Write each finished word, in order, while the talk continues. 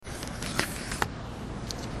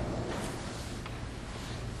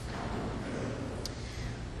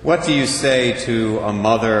What do you say to a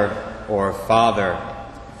mother or a father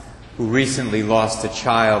who recently lost a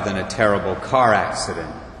child in a terrible car accident?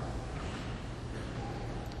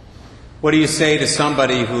 What do you say to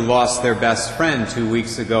somebody who lost their best friend 2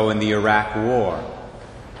 weeks ago in the Iraq War?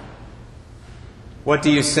 What do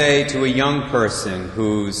you say to a young person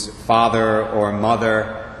whose father or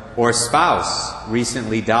mother or spouse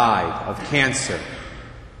recently died of cancer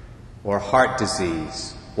or heart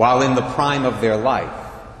disease while in the prime of their life?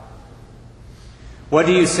 What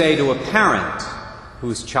do you say to a parent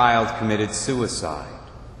whose child committed suicide?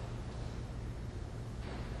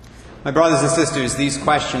 My brothers and sisters, these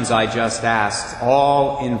questions I just asked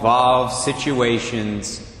all involve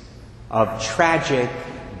situations of tragic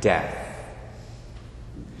death.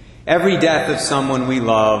 Every death of someone we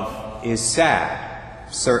love is sad,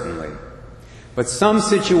 certainly. But some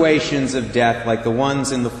situations of death, like the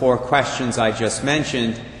ones in the 4 questions I just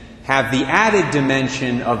mentioned, have the added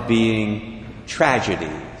dimension of being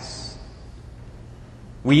tragedies.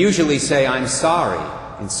 We usually say, "I'm sorry,"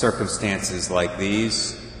 in circumstances like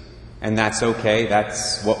these, and that's okay.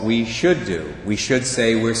 That's what we should do. We should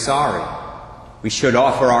say we're sorry. We should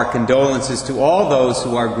offer our condolences to all those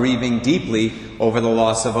who are grieving deeply over the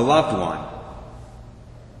loss of a loved one.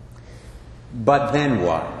 But then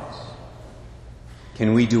what?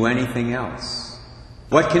 Can we do anything else?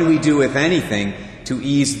 What can we do, if anything, to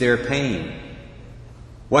ease their pain?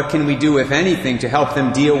 What can we do, if anything, to help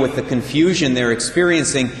them deal with the confusion they're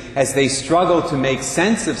experiencing as they struggle to make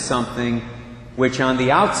sense of something which on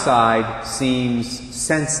the outside seems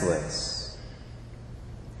senseless?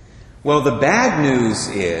 Well, the bad news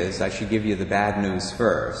is, I should give you the bad news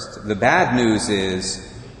first. The bad news is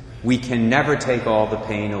we can never take all the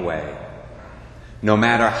pain away, no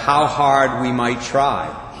matter how hard we might try.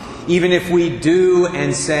 Even if we do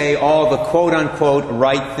and say all the quote-unquote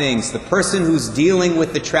right things, the person who's dealing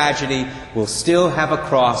with the tragedy will still have a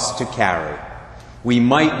cross to carry. We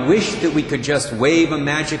might wish that we could just wave a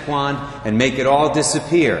magic wand and make it all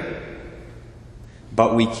disappear,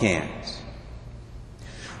 but we can't.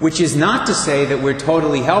 Which is not to say that we're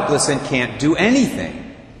totally helpless and can't do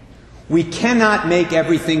anything. We cannot make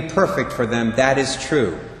everything perfect for them, that is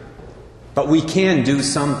true. But we can do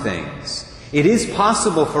some things. It is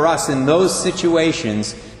possible for us in those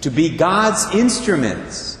situations to be God's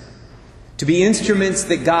instruments, to be instruments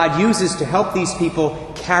that God uses to help these people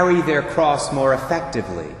carry their cross more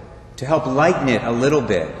effectively, to help lighten it a little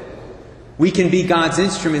bit. We can be God's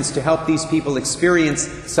instruments to help these people experience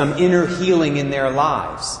some inner healing in their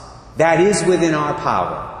lives. That is within our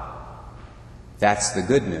power. That's the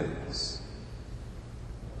good news.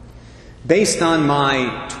 Based on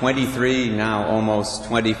my 23, now almost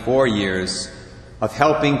 24 years of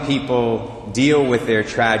helping people deal with their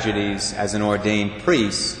tragedies as an ordained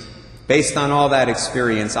priest, based on all that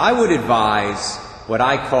experience, I would advise what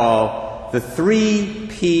I call the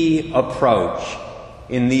 3P approach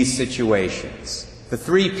in these situations. The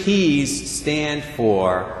 3 P's stand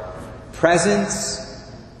for presence,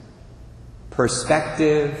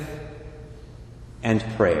 perspective, and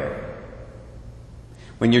prayer.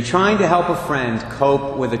 When you're trying to help a friend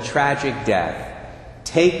cope with a tragic death,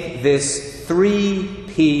 take this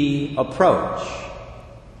 3P approach,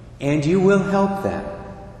 and you will help them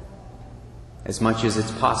as much as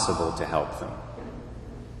it's possible to help them.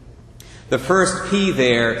 The first P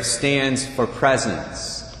there stands for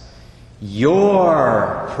presence.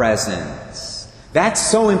 Your presence. That's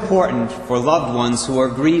so important for loved ones who are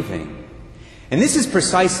grieving. And this is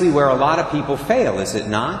precisely where a lot of people fail, is it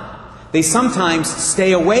not? They sometimes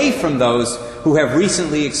stay away from those who have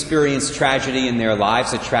recently experienced tragedy in their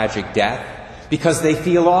lives, a tragic death, because they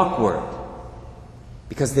feel awkward,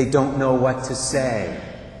 because they don't know what to say.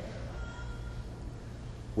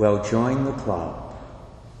 Well, join the club.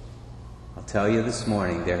 I'll tell you this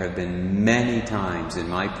morning, there have been many times in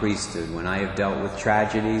my priesthood when I have dealt with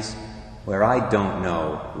tragedies where I don't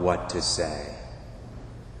know what to say.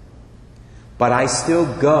 But I still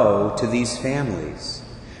go to these families,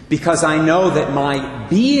 because I know that my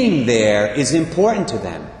being there is important to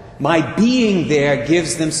them. My being there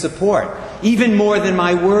gives them support, even more than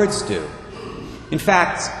my words do. In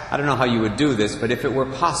fact, I don't know how you would do this, but if it were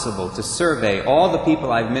possible to survey all the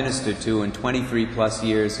people I've ministered to in 23 plus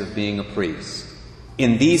years of being a priest,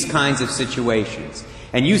 in these kinds of situations,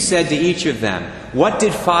 and you said to each of them, "What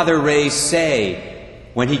did Father Ray say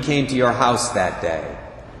when he came to your house that day,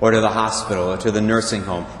 or to the hospital, or to the nursing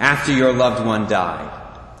home, after your loved one died?"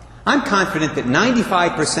 I'm confident that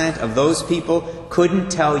 95% of those people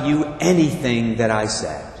couldn't tell you anything that I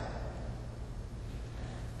said.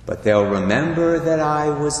 But they'll remember that I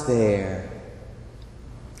was there,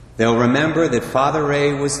 They'll remember that Father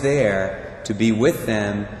Ray was there to be with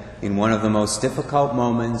them in one of the most difficult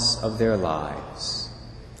moments of their lives.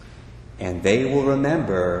 And they will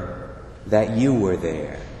remember that you were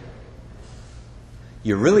there.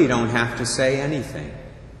 You really don't have to say anything.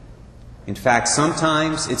 In fact,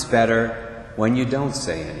 sometimes it's better when you don't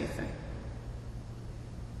say anything.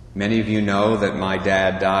 Many of you know that my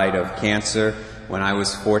dad died of cancer when I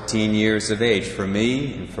was 14 years of age. For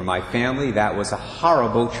me and for my family, that was a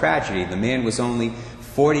horrible tragedy. The man was only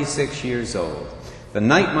 46 years old. The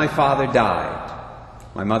night my father died,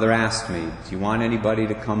 my mother asked me, "Do you want anybody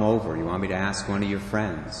to come over? Do you want me to ask one of your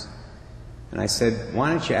friends?" And I said, "Why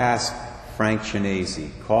don't you ask Frank Shanese?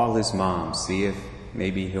 Call his mom, see if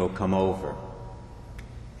maybe he'll come over."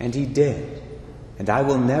 And he did. And I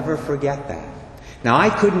will never forget that. Now,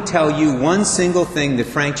 I couldn't tell you one single thing that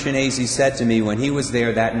Frank Shanese said to me when he was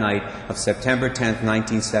there that night of September 10th,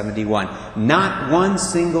 1971. Not one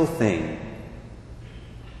single thing.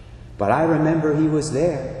 But I remember he was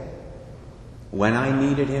there when I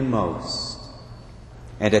needed him most.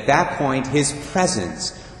 And at that point, his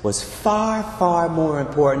presence was far, far more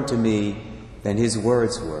important to me than his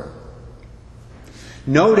words were.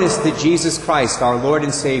 Notice that Jesus Christ, our Lord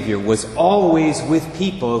and Savior, was always with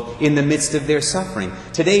people in the midst of their suffering.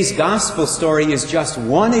 Today's gospel story is just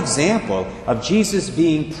one example of Jesus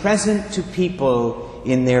being present to people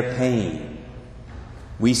in their pain.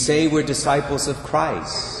 We say we're disciples of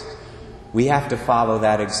Christ. We have to follow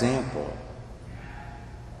that example.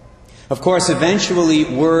 Of course, eventually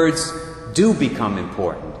words do become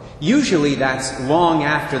important. Usually that's long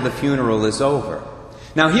after the funeral is over.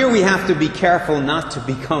 Now here we have to be careful not to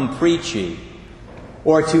become preachy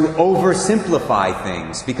or to oversimplify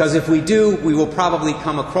things, because if we do, we will probably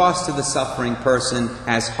come across to the suffering person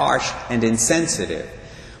as harsh and insensitive.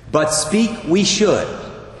 But speak we should,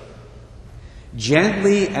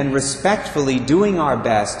 gently and respectfully doing our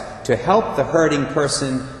best to help the hurting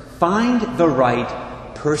person find the right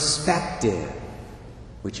perspective,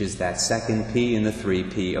 which is that second P in the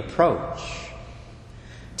 3P approach.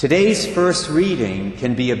 Today's first reading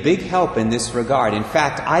can be a big help in this regard. In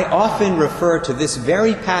fact, I often refer to this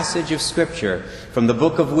very passage of Scripture from the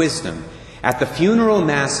Book of Wisdom at the funeral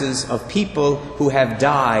masses of people who have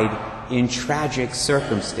died in tragic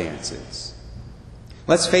circumstances.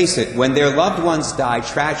 Let's face it, when their loved ones die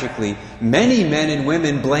tragically, many men and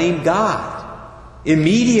women blame God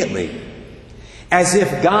immediately, as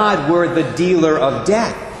if God were the dealer of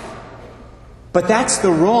death. But that's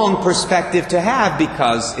the wrong perspective to have,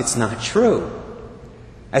 because it's not true.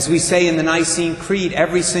 As we say in the Nicene Creed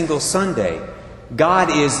every single Sunday,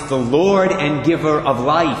 God is the Lord and giver of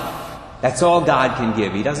life. That's all God can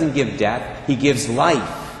give. He doesn't give death. He gives life.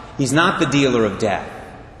 He's not the dealer of death.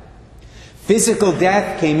 Physical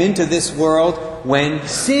death came into this world when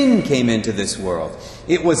sin came into this world.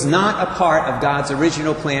 It was not a part of God's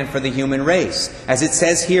original plan for the human race. As it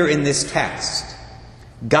says here in this text,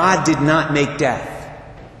 God did not make death,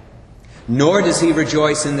 nor does He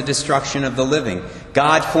rejoice in the destruction of the living.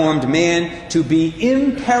 God formed man to be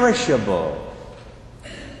imperishable,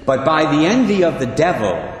 but by the envy of the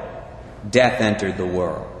devil, death entered the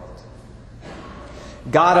world.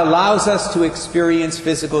 God allows us to experience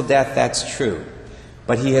physical death, that's true.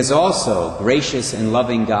 But He has also, gracious and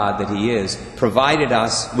loving God that He is, provided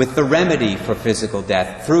us with the remedy for physical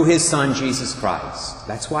death through His Son, Jesus Christ.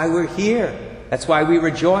 That's why we're here. That's why we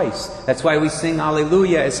rejoice. That's why we sing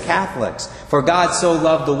Alleluia as Catholics. For God so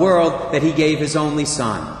loved the world that He gave His only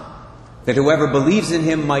Son, that whoever believes in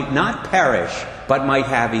Him might not perish, but might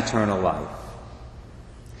have eternal life.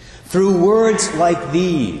 Through words like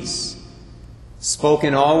these,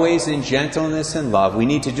 spoken always in gentleness and love, we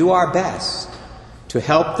need to do our best to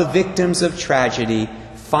help the victims of tragedy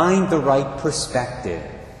find the right perspective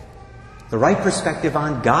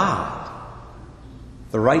on God,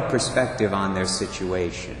 the right perspective on their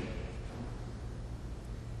situation.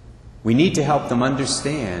 We need to help them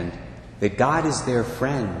understand that God is their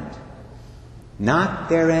friend, not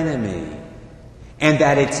their enemy, and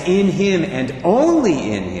that it's in Him and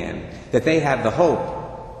only in Him that they have the hope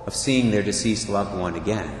of seeing their deceased loved one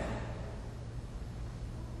again.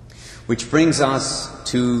 Which brings us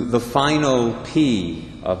to the final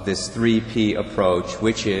P of this 3P approach,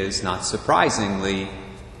 which is, not surprisingly,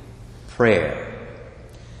 prayer.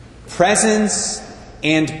 Presence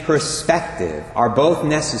and perspective are both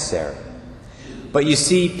necessary. But you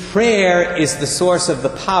see, prayer is the source of the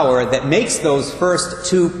power that makes those first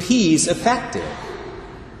two P's effective.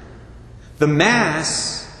 The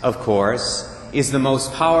Mass, of course, is the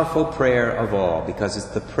most powerful prayer of all, because it's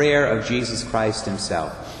the prayer of Jesus Christ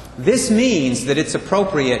Himself. This means that it's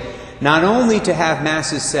appropriate not only to have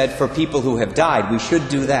Masses said for people who have died, we should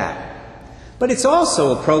do that, but it's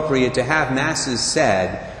also appropriate to have Masses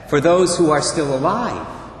said for those who are still alive,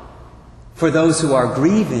 for those who are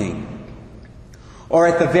grieving, or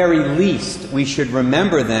at the very least, we should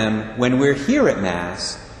remember them when we're here at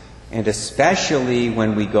Mass, and especially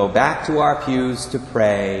when we go back to our pews to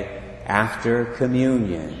pray after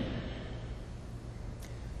communion.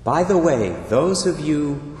 By the way, those of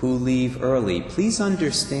you who leave early, please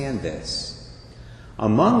understand this.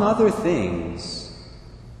 Among other things,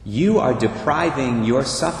 you are depriving your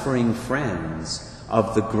suffering friends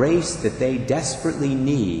of the grace that they desperately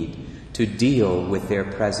need to deal with their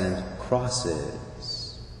present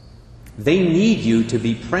crosses. They need you to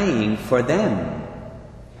be praying for them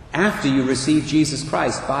after you receive Jesus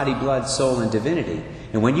Christ, body, blood, soul, and divinity.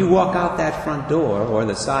 And when you walk out that front door, or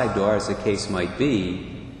the side door as the case might be,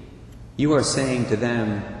 you are saying to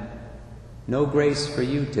them, no grace for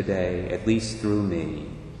you today, at least through me.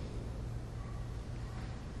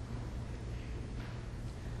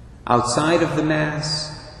 Outside of the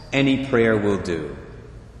Mass, any prayer will do.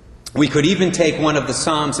 We could even take one of the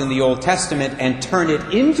Psalms in the Old Testament and turn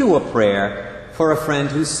it into a prayer for a friend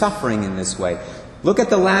who's suffering in this way. Look at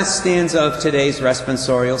the last stanza of today's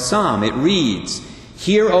responsorial psalm. It reads,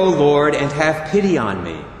 "Hear, O Lord, and have pity on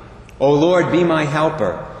me. O Lord, be my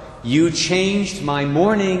helper. You changed my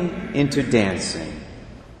mourning into dancing."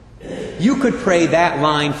 You could pray that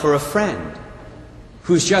line for a friend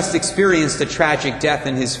who's just experienced a tragic death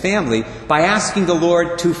in his family by asking the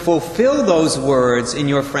Lord to fulfill those words in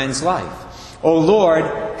your friend's life. O Lord,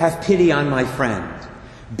 have pity on my friend.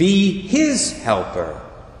 Be his helper.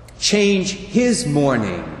 Change his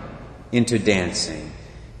mourning into dancing.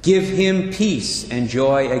 Give him peace and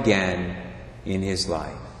joy again in his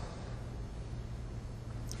life.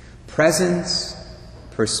 Presence,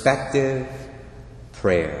 perspective,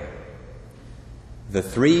 prayer. The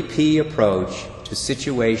 3P approach to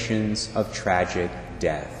situations of tragic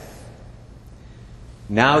death.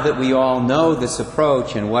 Now that we all know this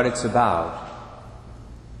approach and what it's about,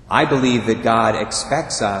 I believe that God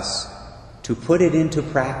expects us to put it into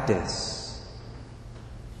practice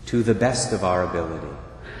to the best of our ability.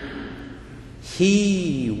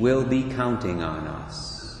 He will be counting on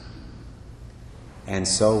us, and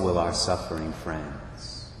so will our suffering friend.